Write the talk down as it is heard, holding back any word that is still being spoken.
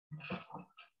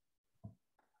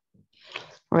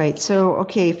Right, so,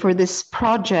 okay, for this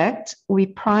project, we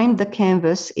primed the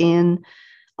canvas in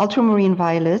ultramarine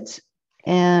violet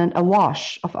and a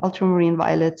wash of ultramarine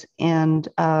violet and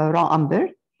raw umber,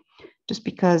 just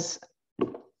because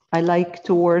I like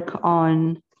to work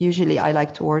on, usually I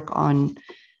like to work on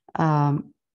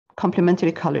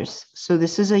complementary colors. So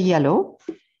this is a yellow.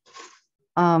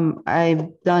 I've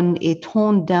done a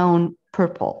toned down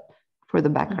purple for the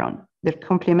background. They're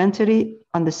complementary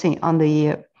on the same, on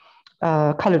the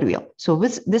color wheel. So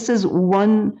this is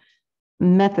one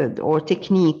method or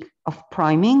technique of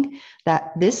priming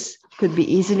that this could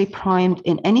be easily primed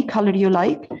in any color you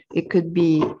like. It could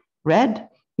be red,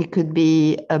 it could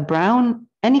be a brown,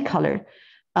 any color.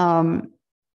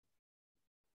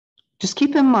 Just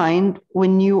keep in mind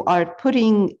when you are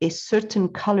putting a certain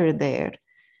color there,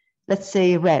 let's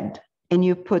say red, and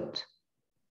you put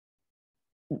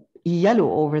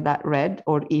yellow over that red,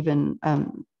 or even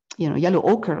yellow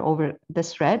ochre over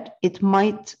this red, it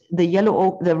might,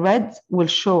 the red will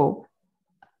show,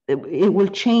 it will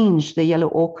change the yellow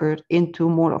ochre into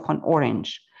more of an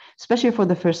orange, especially for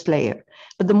the first layer.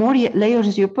 But the more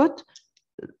layers you put,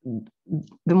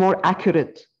 the more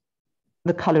accurate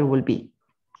the color will be,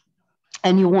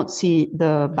 and you won't see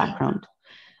the background.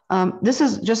 This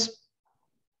is just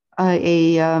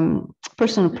a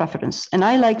personal preference, and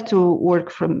I like to work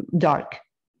from dark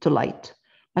to light.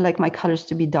 I like my colors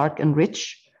to be dark and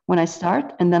rich when I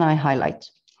start, and then I highlight.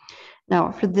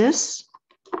 Now for this,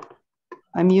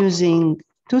 I'm using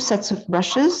 2 sets of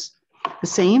brushes, the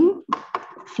same,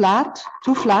 flat,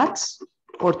 2 flats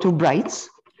or 2 brights,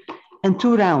 and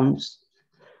 2 rounds,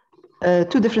 2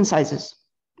 different sizes.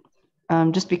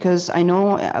 Just because I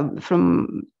know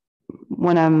from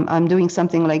when I'm doing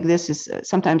something like this, is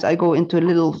sometimes I go into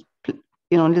little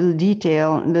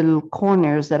detail, little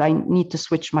corners that I need to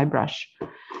switch my brush.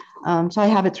 So I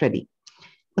have it ready.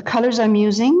 The colors I'm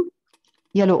using: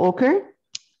 yellow ochre,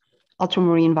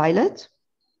 ultramarine violet.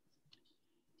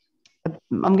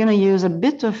 I'm going to use a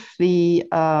bit of the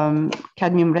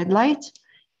cadmium red light,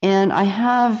 and I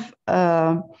have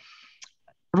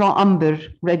raw umber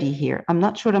ready here. I'm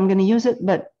not sure I'm going to use it,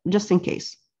 but just in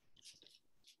case.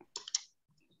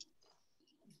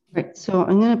 Right, so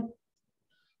I'm going to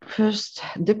first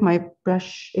dip my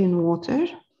brush in water.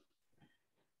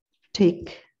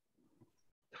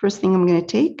 First thing I'm going to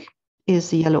take is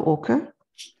the yellow ochre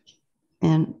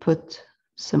and put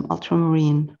some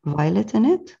ultramarine violet in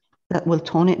it. That will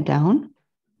tone it down.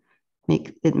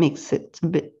 It makes it a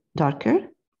bit darker.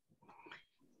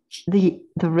 The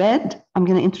red I'm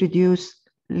going to introduce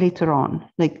later on,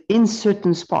 like in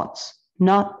certain spots,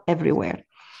 not everywhere.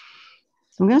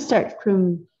 So I'm going to start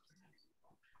from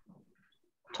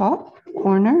top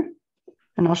corner,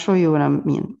 and I'll show you what I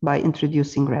mean by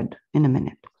introducing red in a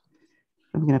minute.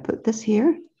 I'm going to put this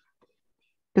here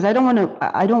because I don't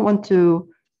want to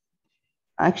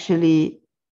actually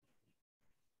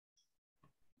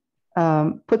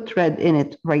put red in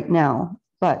it right now,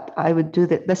 but I would do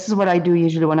that. This is what I do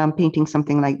usually when I'm painting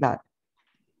something like that.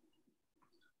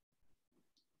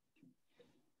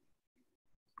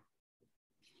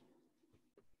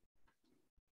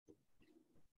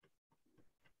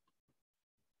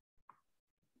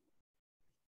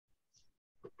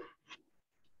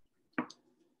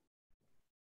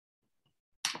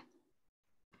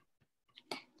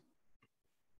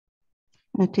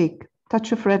 I'm going to take a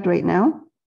touch of red right now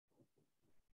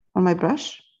on my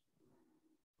brush.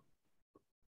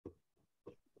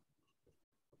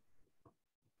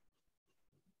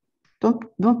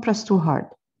 Don't press too hard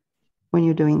when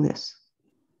you're doing this.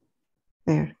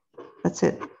 There, that's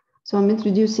it. So I'm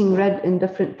introducing red in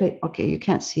different places. Okay, you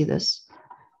can't see this.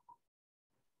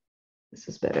 This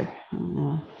is better. I'm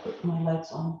gonna put my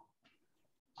lights on.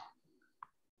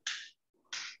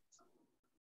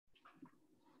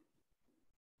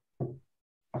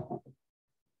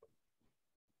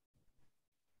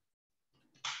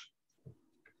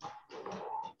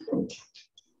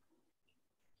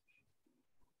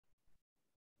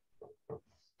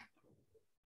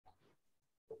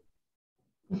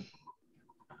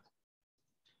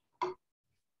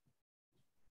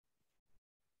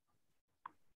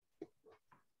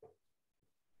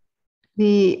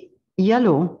 The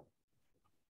yellow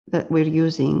that we're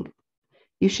using,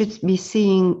 you should be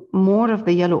seeing more of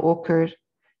the yellow ochre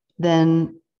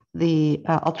than the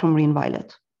ultramarine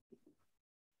violet.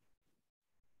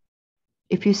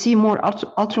 If you see more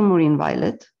ultramarine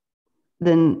violet,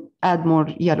 then add more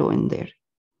yellow in there.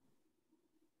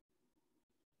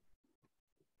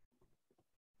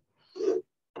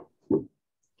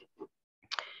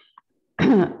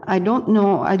 I don't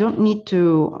know. I don't need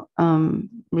to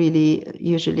really,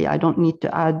 usually I don't need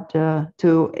to add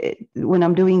when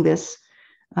I'm doing this,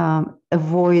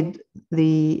 avoid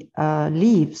the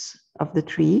leaves of the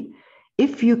tree.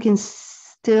 If you can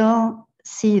still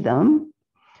see them,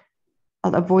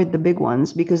 I'll avoid the big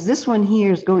ones, because this one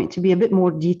here is going to be a bit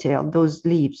more detailed. Those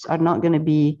leaves are not going to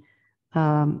be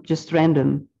just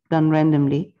done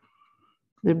randomly.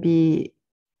 There'll be,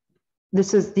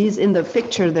 these in the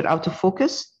picture, they're out of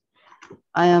focus.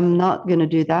 I am not going to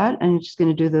do that. I'm just going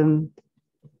to do them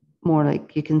more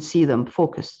like you can see them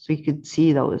focused, so you could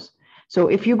see those. So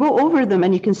if you go over them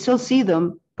and you can still see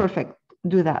them, perfect,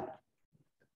 do that.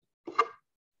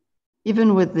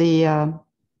 Even with the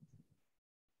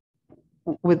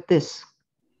with this.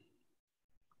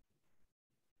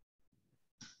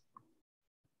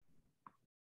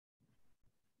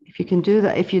 If you can do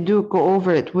that, if you do go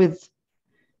over it with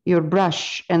your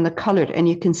brush and the color and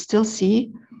you can still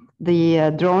see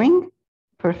the drawing,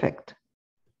 perfect.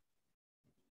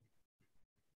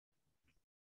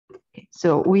 Okay,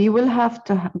 so we will have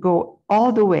to go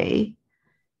all the way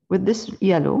with this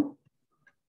yellow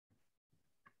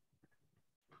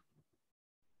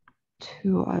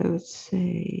to, I would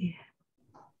say,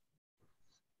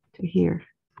 to here.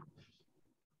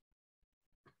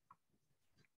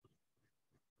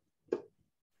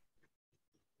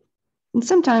 And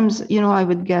sometimes, you know, I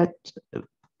would get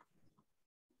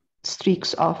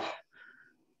streaks of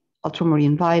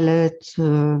ultramarine violet,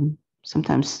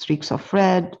 sometimes streaks of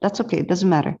red. That's okay. It doesn't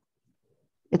matter.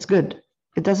 It's good.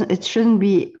 It shouldn't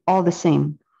be all the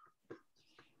same.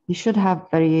 You should have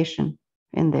variation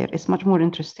in there. It's much more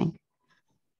interesting.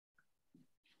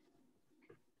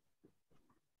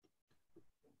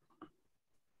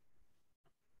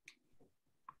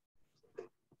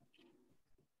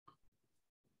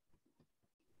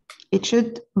 It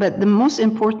should, but the most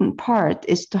important part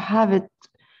is to have it,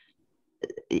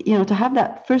 you know, to have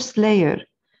that first layer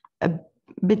a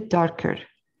bit darker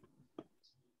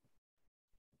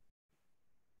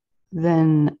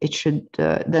than it should,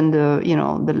 than the, you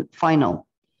know, the final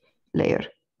layer,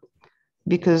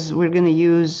 because we're going to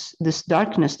use this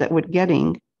darkness that we're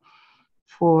getting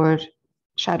for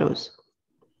shadows.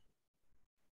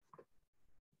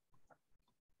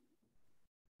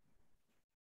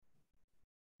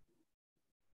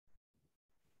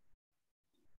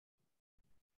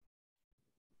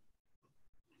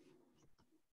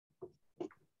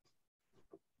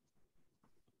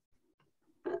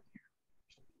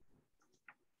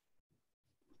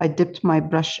 I dipped my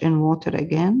brush in water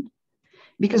again,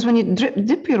 because when you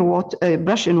dip your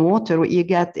brush in water, what you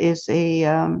get is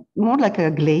a more like a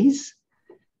glaze,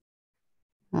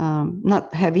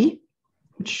 not heavy,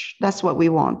 which that's what we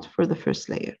want for the first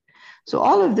layer. So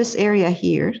all of this area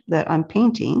here that I'm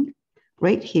painting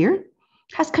right here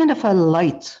has kind of a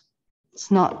light.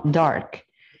 It's not dark.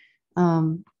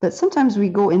 But sometimes we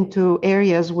go into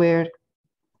areas where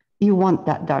you want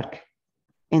that dark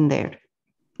in there,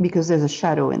 because there's a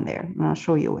shadow in there. And I'll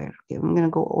show you where. Okay, I'm going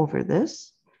to go over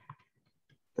this.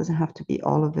 Doesn't have to be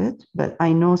all of it, but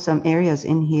I know some areas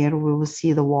in here we will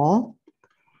see the wall.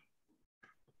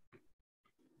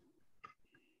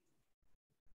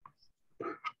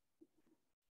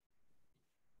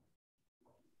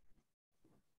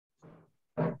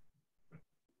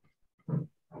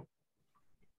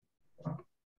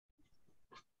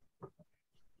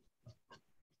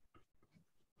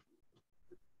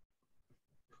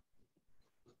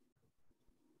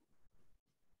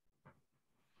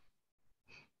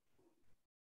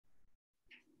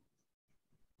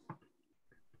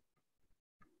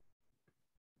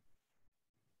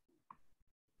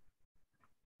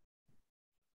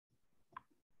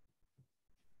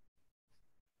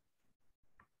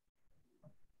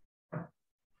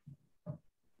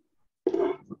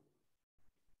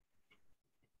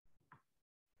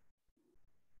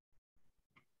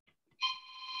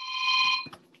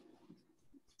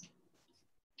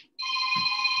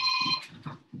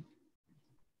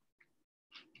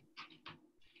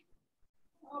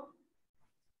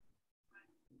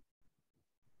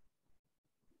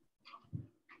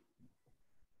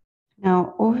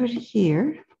 Now over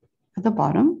here at the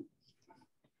bottom,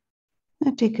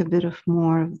 I take a bit of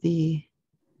more of the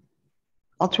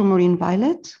ultramarine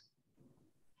violet,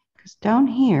 because down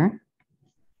here,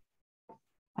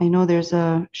 I know there's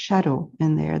a shadow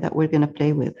in there that we're going to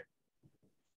play with.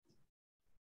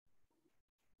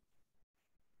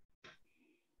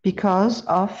 Because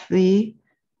of the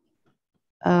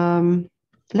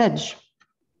ledge.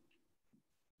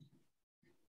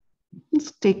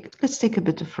 Let's take a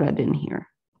bit of red in here.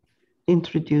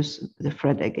 Introduce the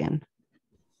red again.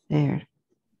 There.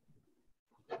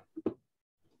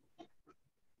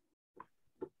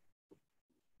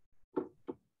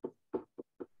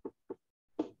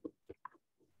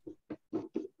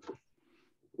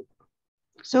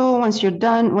 So once you're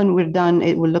done, when we're done,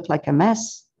 it will look like a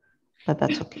mess, but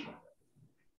that's okay.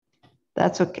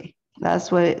 That's okay.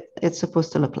 That's what it's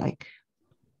supposed to look like.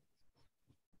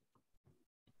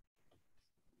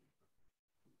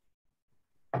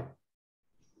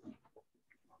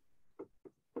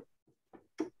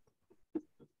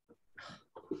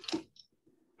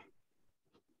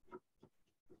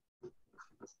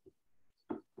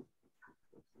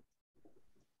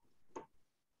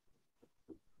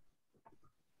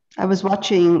 I was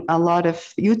watching a lot of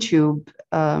YouTube,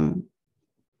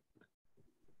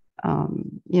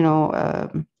 you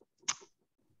know,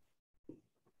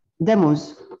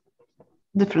 demos,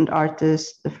 different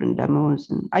artists, different demos.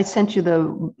 And I sent you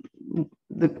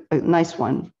the nice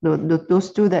one.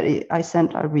 Those two that I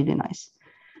sent are really nice.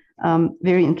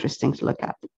 Very interesting to look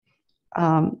at.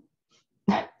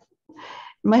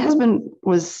 My husband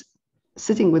was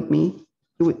sitting with me.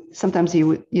 Sometimes he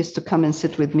used to come and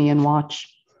sit with me and watch.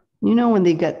 You know, when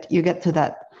you get to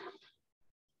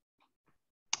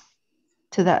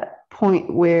that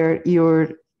point where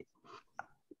you're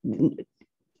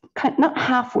not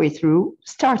halfway through,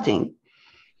 starting,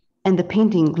 and the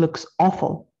painting looks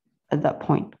awful at that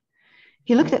point.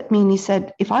 He looked at me and he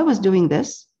said, if I was doing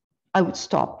this, I would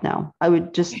stop now. I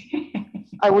would just,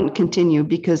 I wouldn't continue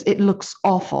because it looks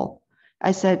awful.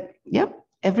 I said, yep,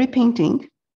 every painting,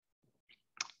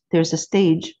 there's a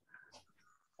stage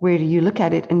where you look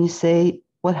at it and you say,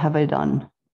 what have I done?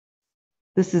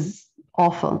 This is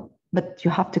awful, but you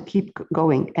have to keep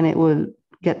going and it will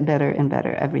get better and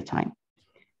better every time.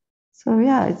 So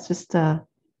yeah, it's just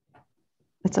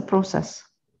it's a process.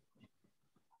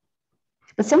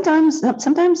 But sometimes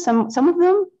some of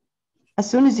them, as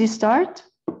soon as you start,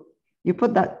 you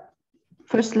put that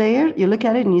first layer, you look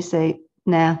at it and you say,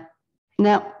 nah,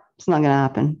 no, it's not gonna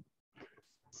happen.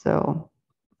 So,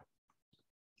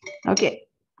 okay.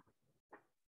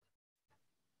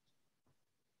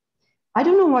 I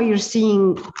don't know why you're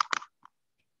seeing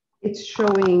it's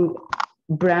showing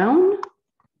brown.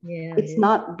 Yeah, it's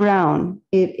not brown.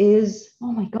 It is,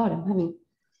 oh my God, I'm having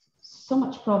so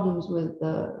much problems with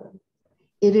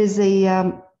it is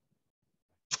a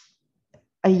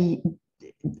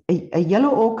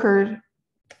yellow ochre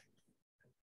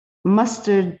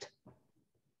mustard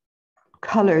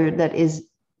color that is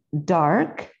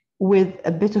dark with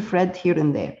a bit of red here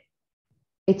and there.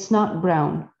 It's not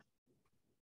brown.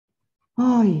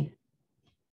 Oh,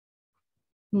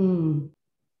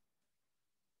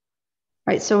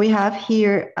 Right, so we have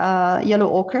here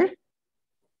yellow ochre,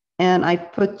 and I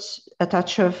put a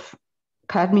touch of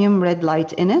cadmium red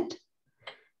light in it.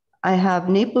 I have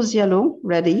Naples yellow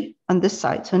ready on this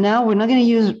side. So now we're not going to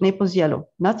use Naples yellow,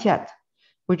 not yet.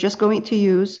 We're just going to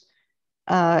use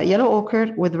yellow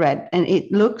ochre with red, and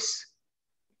it looks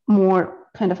more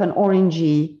kind of an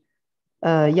orangey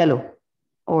yellow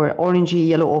or orangey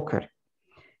yellow ochre.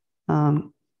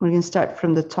 We're going to start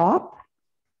from the top.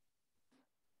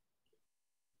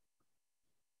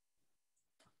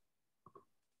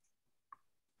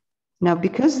 Now,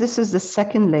 because this is the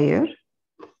second layer,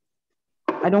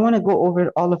 I don't want to go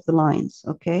over all of the lines,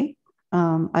 okay?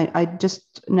 I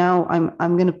just, now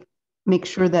I'm going to make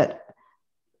sure that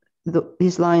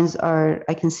these lines are,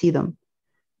 I can see them.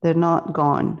 They're not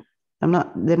gone.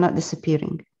 They're not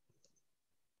disappearing.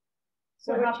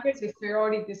 So what happens if they're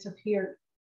already disappeared?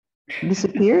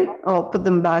 Disappeared? I'll put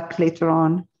them back later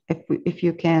on if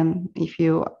you can,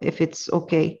 if it's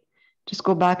okay. Just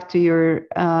go back to your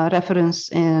reference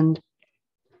and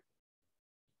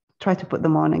try to put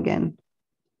them on again.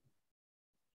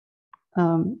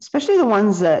 Especially the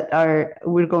ones that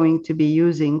we're going to be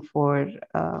using for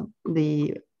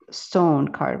the stone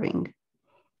carving.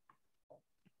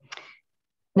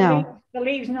 Now, the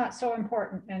leaves not so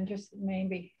important, and just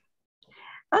maybe.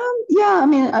 Yeah, I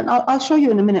mean, I'll show you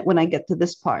in a minute when I get to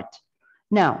this part.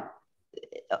 Now,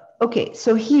 okay,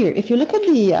 so here, if you look at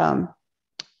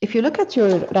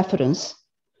your reference,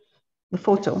 the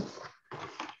photo,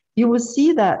 you will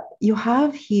see that you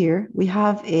have here, we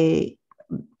have a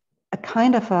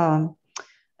kind of a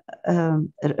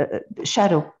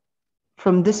shadow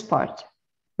from this part,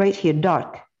 right here,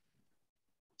 dark.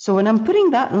 So when I'm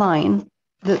putting that line,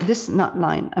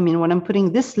 when I'm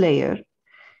putting this layer,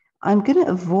 I'm going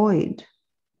to avoid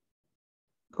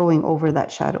going over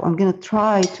that shadow. I'm going to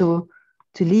try to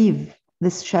leave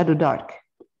this shadow dark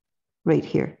right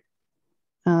here.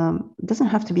 It doesn't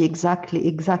have to be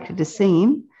exactly the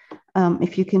same.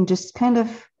 If you can just kind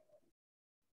of,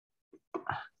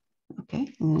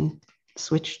 okay,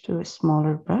 switch to a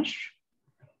smaller brush.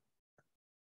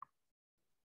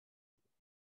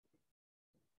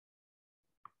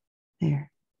 There.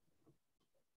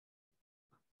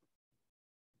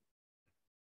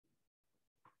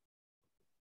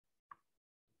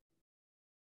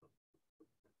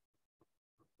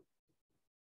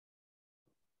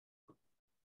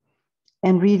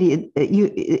 And really,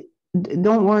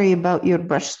 don't worry about your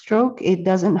brush stroke. It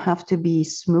doesn't have to be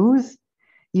smooth.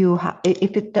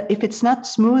 If it's not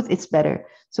smooth, it's better.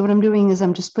 So what I'm doing is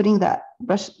I'm just putting that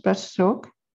brush stroke,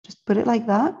 just put it like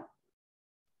that.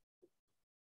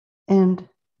 And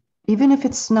even if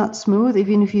it's not smooth,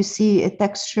 even if you see a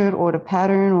texture or a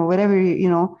pattern or whatever,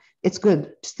 it's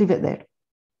good. Just leave it there.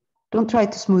 Don't try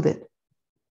to smooth it.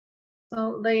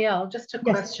 So Lael, just a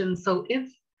question. So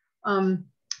if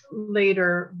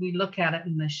later we look at it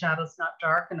and the shadow's not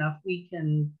dark enough, we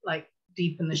can like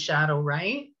deepen the shadow,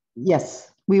 right?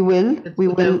 Yes, we will. We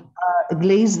will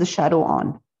glaze the shadow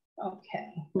on.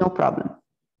 Okay. No problem.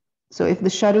 So if the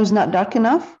shadow is not dark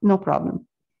enough, no problem.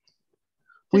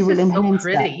 We will enhance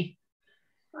that.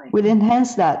 We'll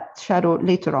enhance that shadow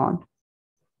later on.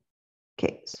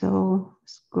 Okay, so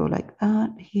let's go like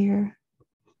that here.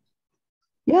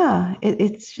 Yeah,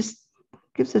 it's just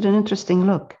gives it an interesting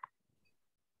look.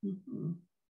 Mm-hmm.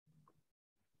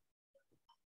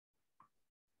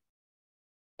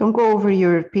 Don't go over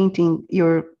your painting,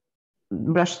 your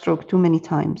brush stroke too many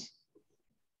times.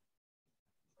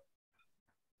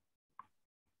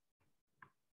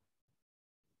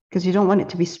 Because you don't want it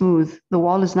to be smooth. The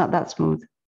wall is not that smooth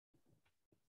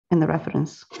in the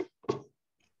reference.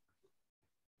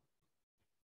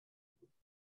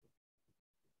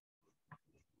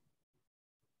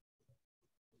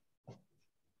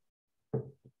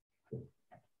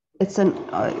 It's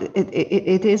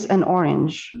it is an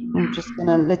orange. I'm just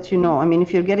gonna let you know. I mean,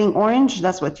 if you're getting orange,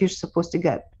 that's what you're supposed to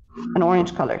get, an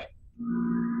orange color.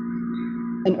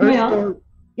 An earth tone.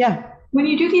 Yeah. When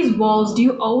you do these walls, do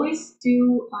you always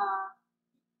do,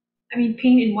 paint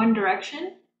in one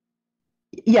direction?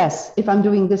 Yes, if I'm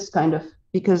doing this kind of,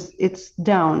 because it's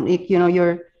down,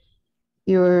 your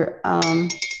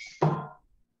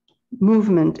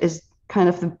movement is kind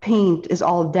of, the paint is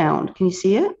all down. Can you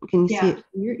see it? Can you see it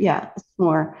here? Yeah, it's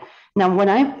more. Now,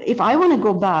 if I want to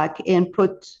go back and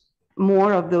put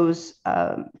more of those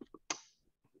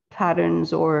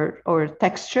patterns or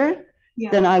texture,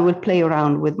 then I will play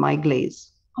around with my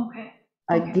glaze. Okay.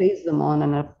 I glaze them on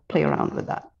and I play around with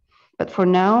that. But for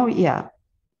now, yeah.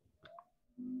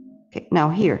 Okay, now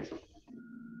here.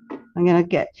 I'm gonna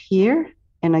get here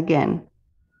and again.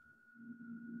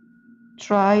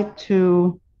 Try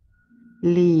to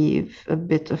leave a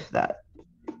bit of that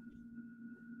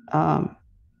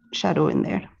shadow in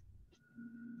there.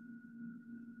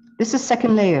 This is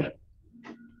second layer,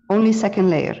 only second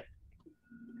layer.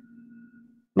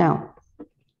 Now,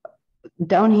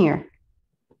 down here.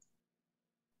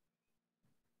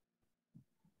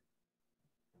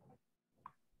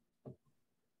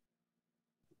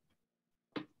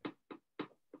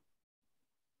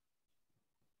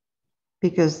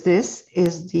 Because this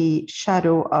is the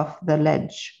shadow of the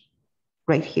ledge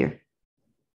right here.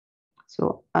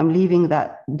 So I'm leaving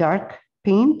that dark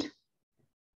paint.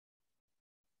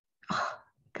 Oh,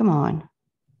 come on.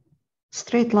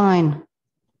 Straight line.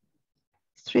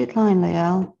 Straight line,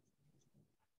 Lael.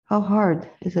 How hard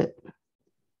is it?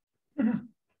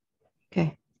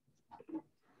 Okay.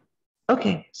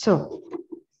 Okay, so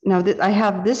now that I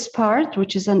have this part,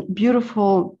 which is a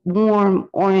beautiful, warm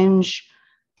orange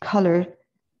color.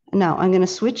 Now I'm going to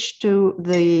switch to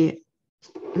the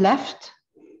left.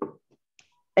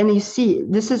 And you see,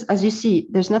 this is, as you see,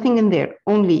 there's nothing in there,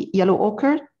 only yellow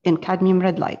ochre and cadmium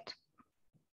red light.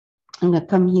 I'm going to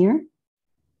come here.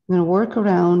 I'm going to work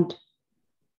around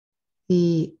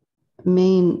the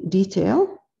main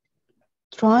detail,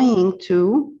 trying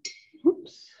to,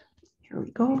 oops, here we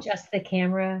go. Adjust the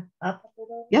camera up a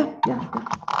little. Yeah.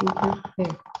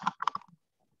 Here.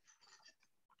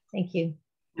 Thank you.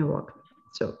 You're welcome.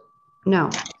 So now,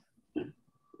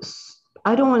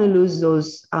 I don't want to lose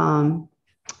those, the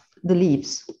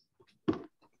leaves.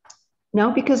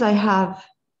 Now, because I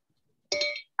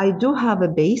do have a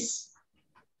base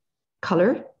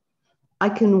color, I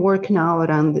can work now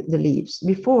around the leaves.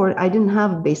 Before, I didn't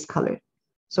have a base color.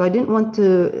 So I didn't want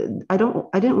to, I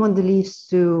didn't want the leaves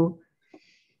to,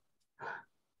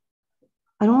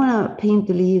 I don't want to paint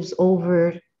the leaves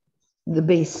over the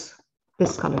base,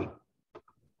 this color.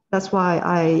 That's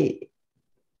why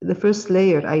the first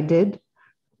layer I did,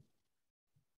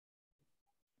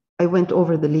 I went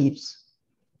over the leaves.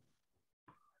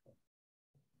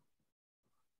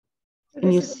 So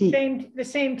this is the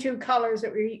same two colors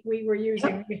that we were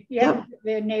using. Yep.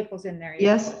 The Naples in there.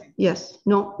 Yes.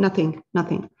 No, nothing.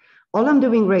 All I'm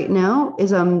doing right now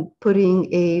is I'm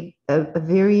putting a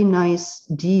very nice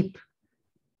deep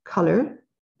color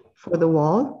for the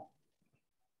wall.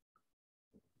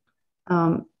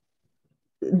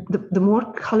 The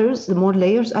more colors, the more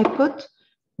layers I put,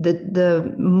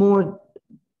 the more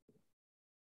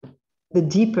the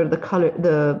deeper the color,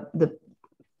 the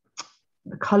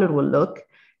color will look,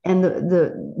 and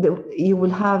you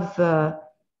will have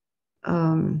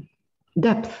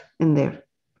depth in there,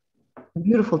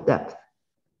 beautiful depth.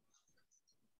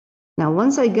 Now,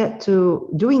 once I get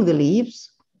to doing the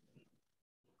leaves,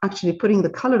 actually putting the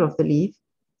color of the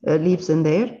leaves in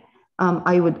there,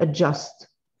 I would adjust.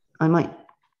 I might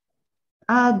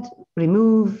add,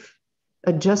 remove,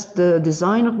 adjust the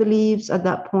design of the leaves at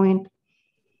that point.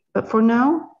 But for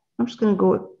now, I'm just going to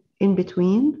go in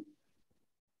between.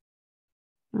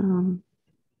 And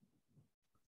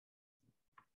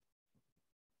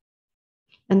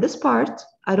this part,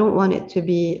 I don't want it to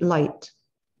be light,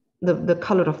 the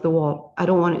color of the wall. I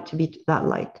don't want it to be that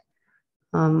light.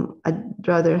 I'd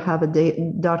rather have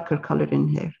a darker color in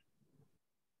here.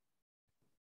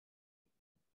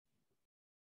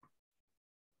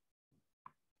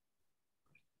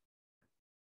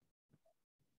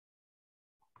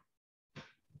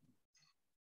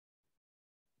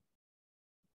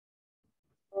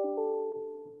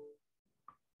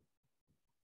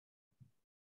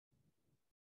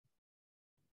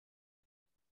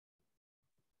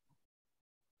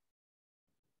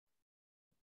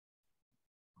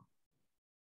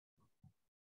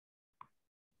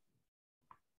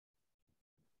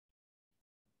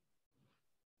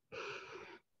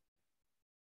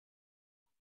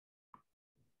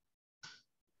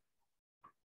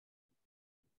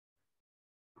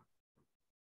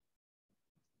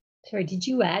 Sorry, did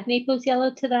you add Naples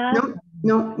yellow to that?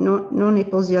 No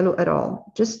Naples yellow at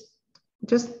all. Just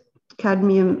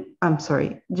cadmium, I'm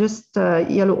sorry, just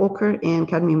yellow ochre and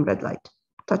cadmium red light.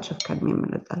 Touch of cadmium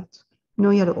red light. No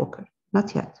yellow ochre,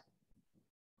 not yet.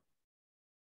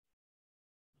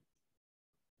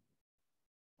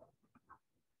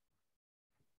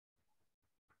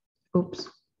 Oops.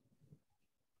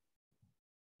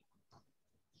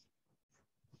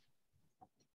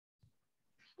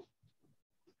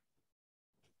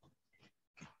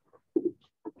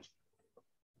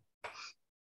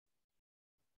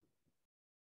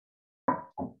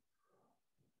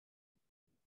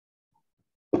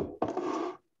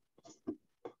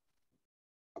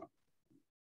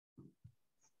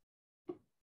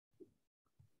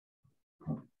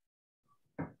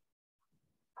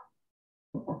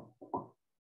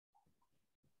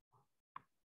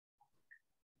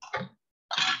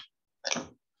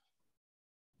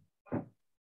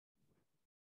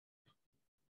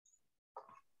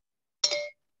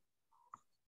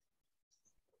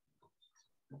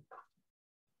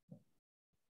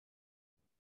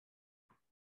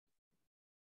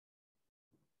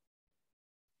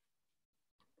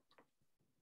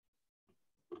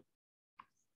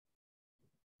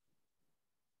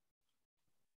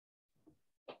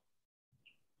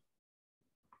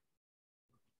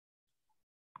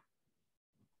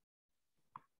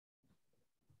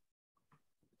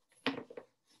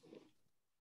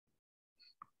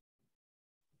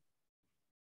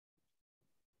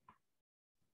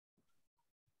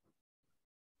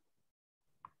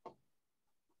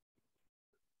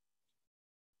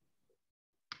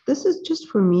 This is just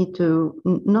for me to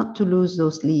not to lose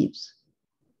those leaves.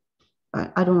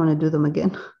 I don't want to do them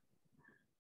again.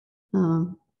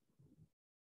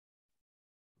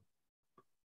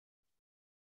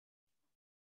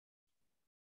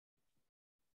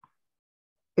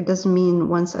 It doesn't mean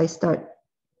once I start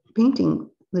painting,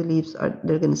 the leaves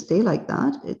they're going to stay like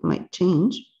that. It might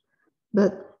change,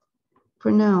 but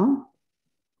for now,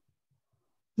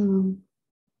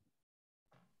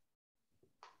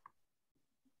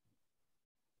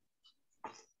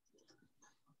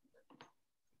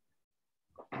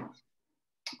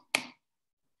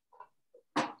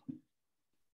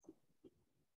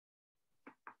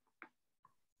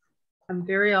 I'm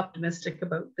very optimistic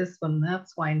about this one.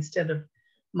 That's why instead of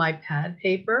my pad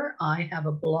paper, I have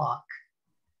a block.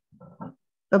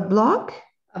 a block?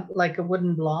 Like a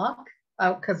wooden block,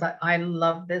 because I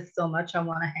love this so much. I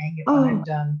want to hang it when I'm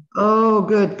done. Oh,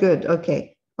 good.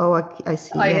 Okay. Oh, I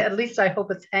see. At least I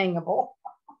hope it's hangable.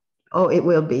 Oh, it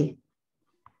will be.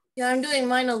 Yeah, I'm doing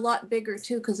mine a lot bigger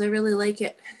too because I really like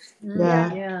it.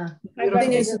 Yeah. I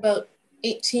think it's about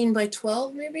 18 by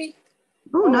 12 maybe.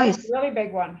 Oh, nice. Really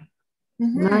big one.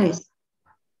 Nice.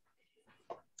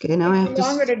 Okay, now I have to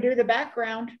longer to do the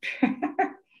background.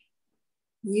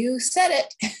 You said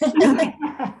it.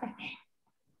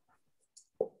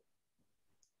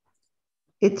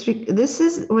 This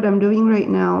is what I'm doing right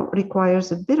now,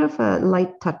 requires a bit of a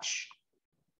light touch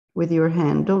with your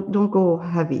hand. Don't go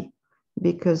heavy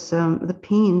because the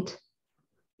paint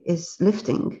is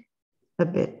lifting a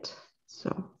bit.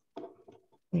 So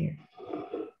there.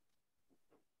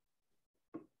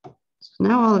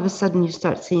 now all of a sudden you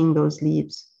start seeing those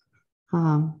leaves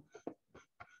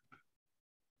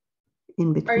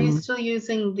in between. Are you still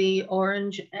using the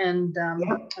orange and,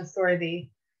 sorry, the...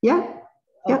 Yeah.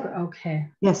 Okay. Okay.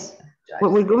 Yes.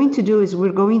 What we're going to do is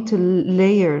we're going to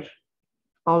layer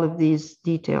all of these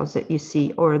details that you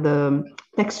see, or the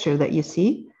texture that you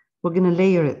see. We're going to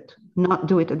layer it, not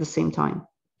do it at the same time.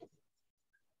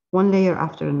 One layer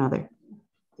after another.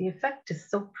 The effect is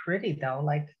so pretty though.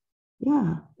 Like,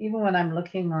 yeah. Even when I'm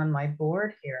looking on my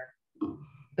board here,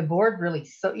 the board really,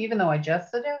 so even though I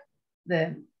adjusted it,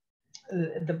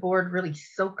 the board really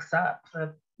soaks up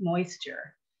the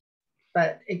moisture,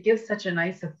 but it gives such a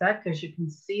nice effect because you can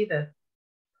see the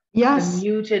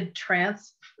muted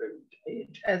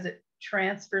as it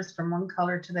transfers from one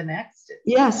color to the next.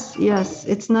 Yes,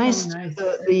 it's nice. So nice.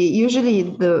 Usually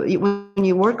when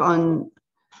you work on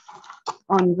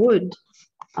wood,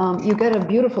 you get a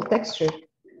beautiful texture.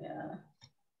 Yeah.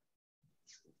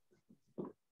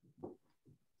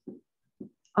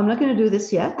 I'm not going to do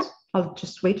this yet. I'll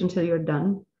just wait until you're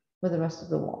done with the rest of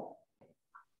the wall.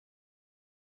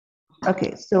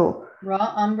 Okay, so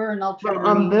raw umber and ultramarine.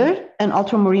 Raw umber and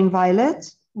ultramarine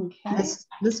violet. Okay.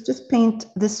 Let's just paint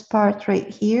this part right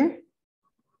here.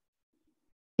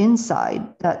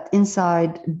 Inside, that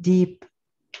inside deep,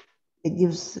 it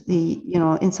gives the,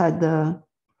 inside the...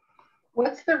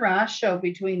 What's the ratio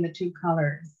between the two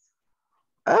colors?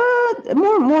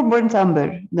 More burnt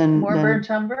umber than... burnt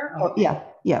umber? Oh,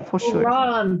 yeah, for sure.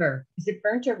 Raw umber. Is it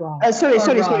burnt or raw? Sorry,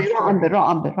 raw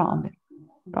umber.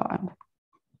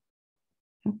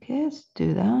 Okay, let's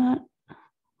do that.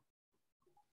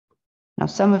 Now,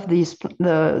 some of these,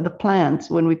 the plants,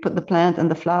 when we put the plant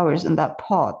and the flowers in that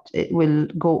pot, it will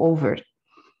go over.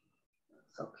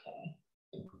 Okay.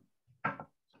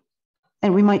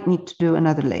 And we might need to do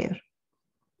another layer,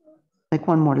 like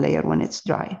one more layer when it's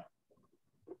dry.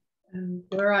 And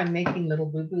where I'm making little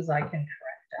boo-boos, I can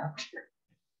correct after.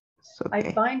 Okay.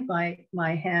 I find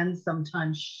my hand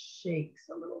sometimes shakes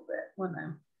a little bit when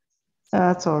I'm...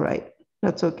 That's all right.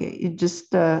 That's okay. You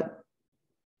just do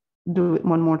it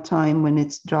one more time when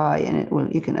it's dry,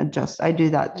 and you can adjust. I do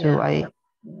that too. Yeah.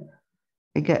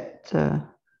 I get...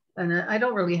 and I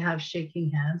don't really have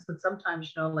shaking hands, but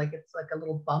sometimes, like it's like a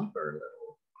little bump or a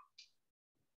little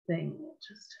thing. It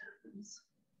just happens.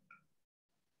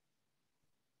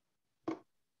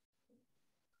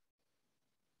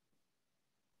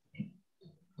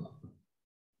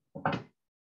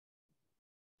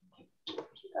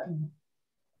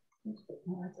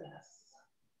 More of this.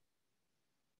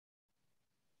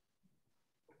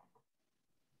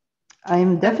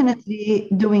 I'm definitely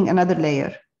doing another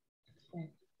layer.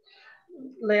 Okay.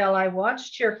 Lael, I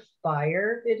watched your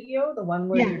fire video, the one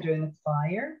where you're doing the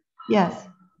fire. Yes.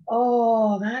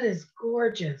 Oh, that is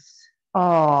gorgeous.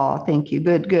 Oh, thank you.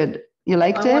 Good. You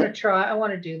liked it? I want to try. I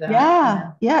want to do that.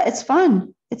 Yeah, it's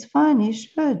fun. It's fun. You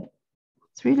should.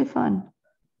 It's really fun.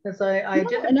 Because I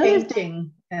did a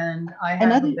painting and I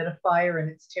have a bit of fire and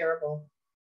it's terrible.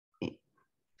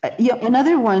 Yeah,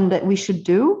 another one that we should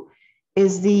do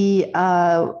is we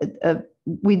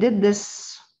did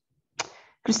this.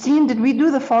 Christine, did we do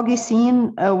the foggy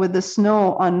scene with the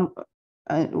snow on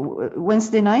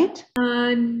Wednesday night?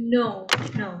 No.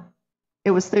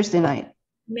 It was Thursday night.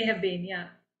 May have been, yeah.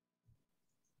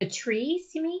 The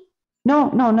trees, you mean? No,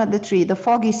 not the tree. The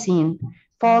foggy scene,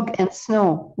 fog and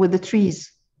snow with the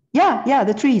trees. Yeah,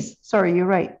 the trees. Sorry, you're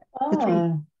right. Oh. The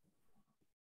tree.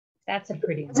 That's a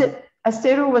pretty one.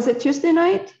 Astero, was it Tuesday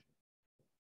night?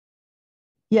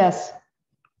 Yes,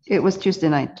 it was Tuesday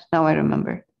night. Now I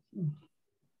remember.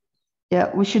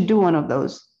 Yeah, we should do one of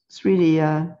those. It's really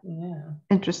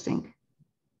interesting.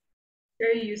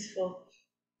 Very useful.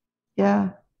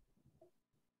 Yeah.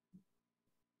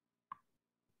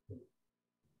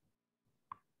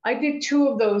 I did 2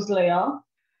 of those, Lael.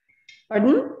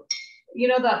 Pardon? You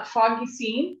know that foggy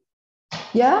scene?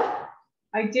 Yeah.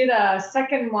 I did a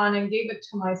second one and gave it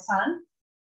to my son.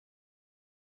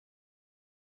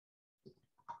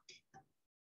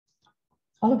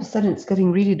 All of a sudden, it's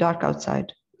getting really dark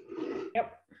outside.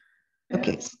 Yep.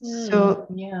 Okay, so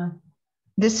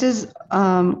this is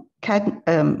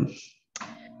cadmium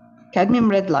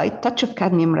red light, touch of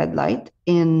cadmium red light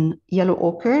in yellow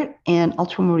ochre and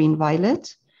ultramarine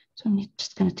violet. So I'm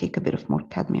just going to take a bit of more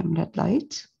cadmium red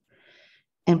light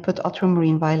and put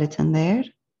ultramarine violet in there.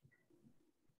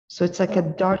 So it's like a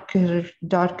darker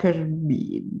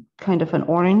kind of an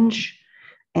orange.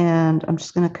 And I'm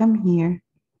just going to come here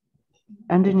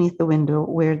underneath the window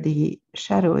where the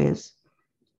shadow is.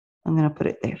 I'm going to put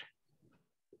it there.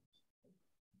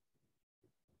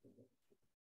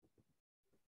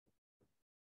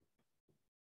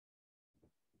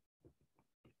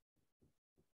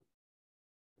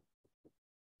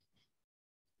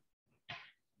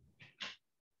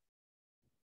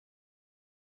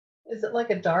 Is it like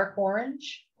a dark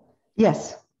orange?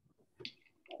 Yes.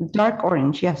 Dark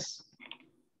orange, yes.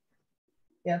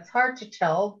 Yeah, it's hard to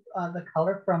tell the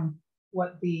color from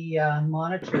what the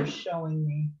monitor is showing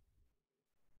me.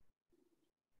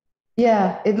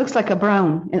 Yeah, it looks like a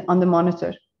brown on the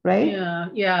monitor, right? Yeah,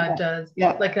 Yeah. it does.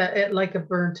 Yeah. Like a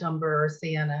burnt umber or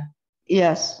sienna.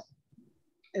 Yes.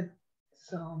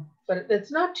 So, but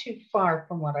it's not too far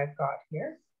from what I've got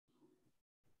here.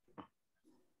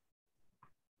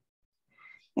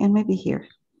 And maybe here.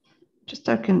 Just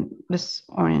darken this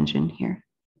orange in here,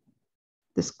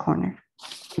 this corner.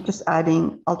 I'm just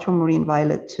adding ultramarine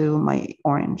violet to my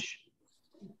orange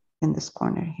in this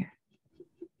corner here.